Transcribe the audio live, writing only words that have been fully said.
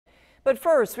But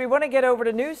first, we want to get over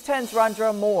to News 10's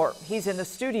Rondra Moore. He's in the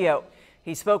studio.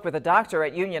 He spoke with a doctor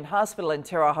at Union Hospital in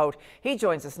Terre Haute. He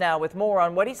joins us now with more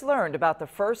on what he's learned about the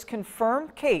first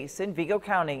confirmed case in Vigo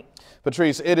County.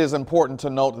 Patrice, it is important to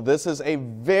note that this is a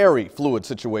very fluid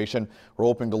situation. We're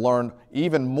hoping to learn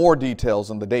even more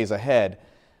details in the days ahead.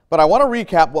 But I want to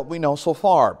recap what we know so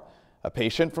far. A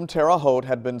patient from Terre Haute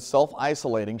had been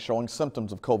self-isolating, showing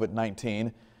symptoms of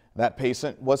COVID-19. That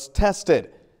patient was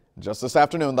tested. Just this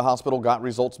afternoon, the hospital got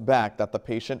results back that the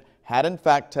patient had in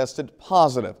fact tested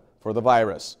positive for the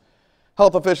virus.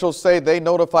 Health officials say they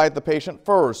notified the patient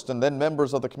first and then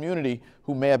members of the community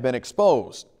who may have been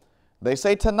exposed. They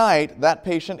say tonight that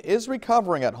patient is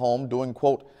recovering at home, doing,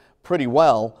 quote, pretty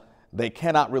well. They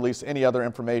cannot release any other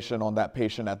information on that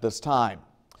patient at this time.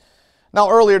 Now,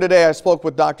 earlier today, I spoke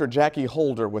with Dr. Jackie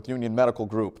Holder with Union Medical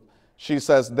Group. She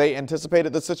says they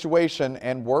anticipated the situation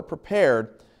and were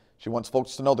prepared. She wants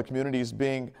folks to know the community's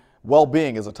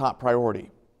well-being is a top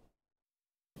priority.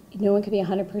 No one could be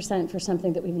 100% for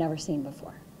something that we've never seen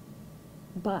before.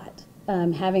 But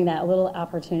having that little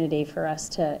opportunity for us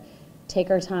to take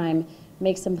our time,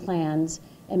 make some plans,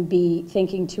 and be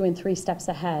thinking 2 and 3 steps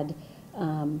ahead,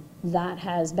 that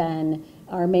has been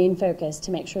our main focus to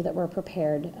make sure that we're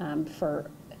prepared for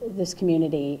this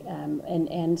community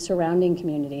and surrounding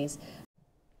communities.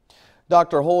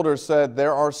 Dr. Holder said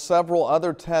there are several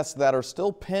other tests that are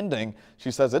still pending. She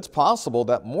says it's possible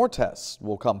that more tests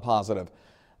will come positive.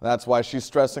 That's why she's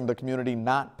stressing the community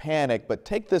not panic, but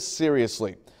take this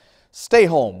seriously. Stay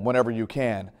home whenever you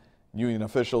can. Union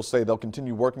officials say they'll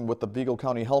continue working with the Vigo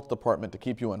County Health Department to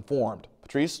keep you informed.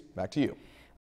 Patrice, back to you.